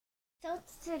So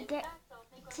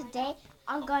today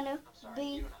I'm gonna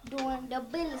be doing the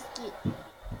bully skit.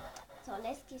 So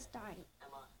let's get started.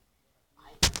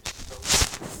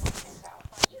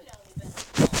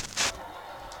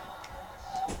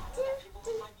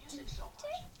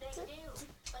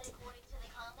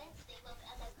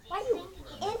 Why you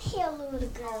in here, little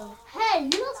girl? Hey,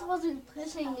 you're not supposed to be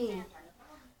pushing me.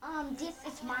 This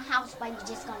is my house, but you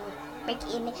just gonna break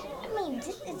in it. I mean,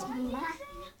 this is my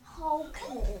whole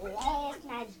class.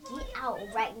 Now get out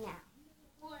right now.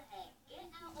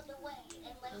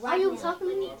 Why are you talking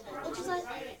to me? What you say?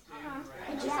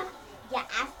 What you say? Yeah,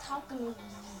 I'm talking to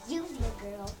you, little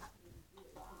girl.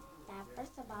 Now,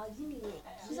 first of all, you need it.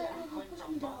 She's like, oh, push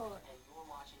me down.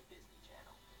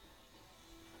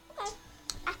 Okay,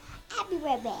 I'll be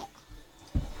right back.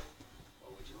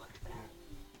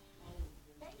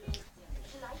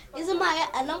 It's Amaya,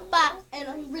 and I'm back, and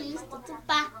I'm really still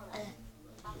back.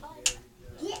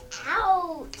 Get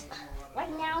out!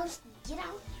 Right now, get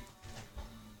out.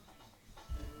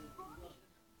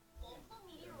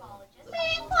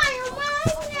 Man, why am I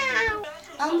now?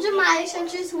 I'm Jemiah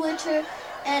Century Switcher,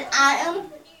 and I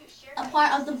am a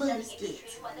part of the bully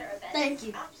skit. Thank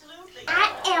you.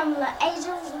 I am the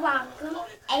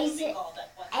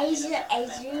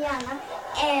Adriana,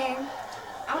 and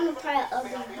I'm the part of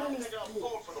the bully skit.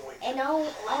 And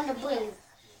I'm the bully.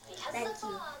 Thank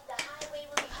you.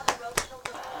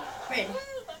 Ready.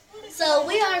 So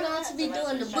we are going to be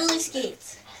doing the bully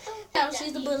skits.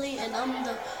 She's the bully, and I'm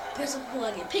the person who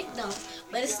I get picked on.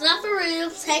 But it's not for real.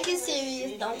 Take it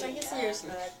serious. Don't take it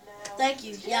seriously. Thank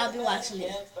you. Y'all be watching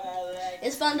it.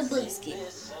 It's fun to bully skit.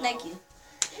 Thank you.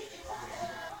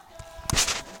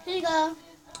 Here you go.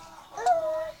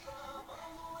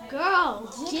 Girl,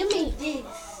 give me this.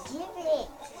 Give it.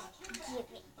 Give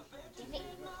it. Give it.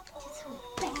 It's so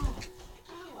bad.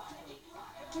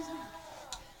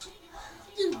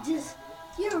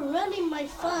 You're running my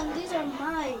fun. These are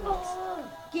mine. Oh.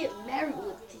 Get married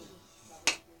with these.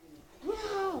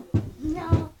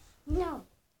 No.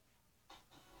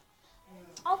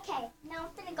 Okay, now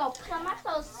I'm finna go put on my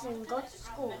clothes and go to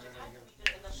school.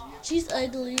 She's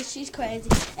ugly, she's crazy,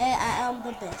 and I am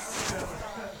the best.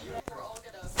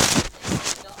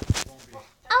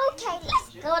 Okay, let's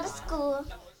go to school.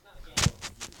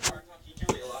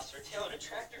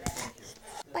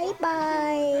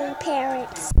 Bye-bye,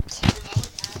 parents.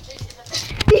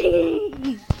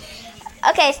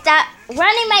 Okay, stop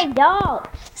running my dog.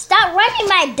 Stop running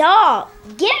my dog.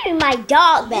 Give me my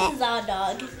dog back. This is our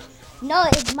dog. No,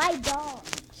 it's my dog.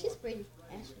 She's pretty,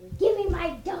 actually. Give me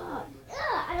my dog. Ugh,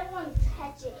 I don't want to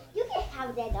touch it. You can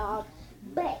have that dog.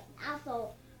 But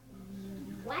also,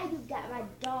 why you got my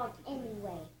dog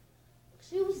anyway?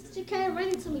 She came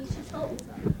running to me. She told me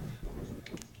so.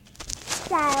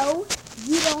 So,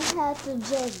 you don't have to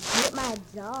just get my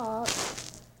dog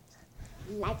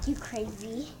like you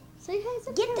crazy. Say hey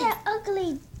to Get her. that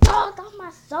ugly dog off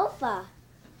my sofa.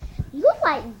 You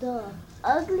like the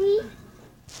ugly?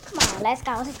 Come on, let's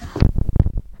go.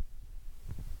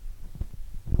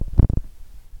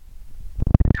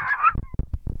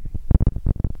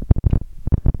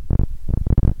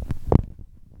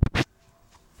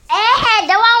 Hey,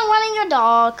 don't want running your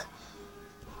dog.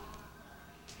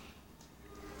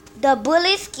 The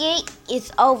bully skit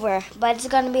is over, but it's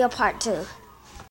gonna be a part 2.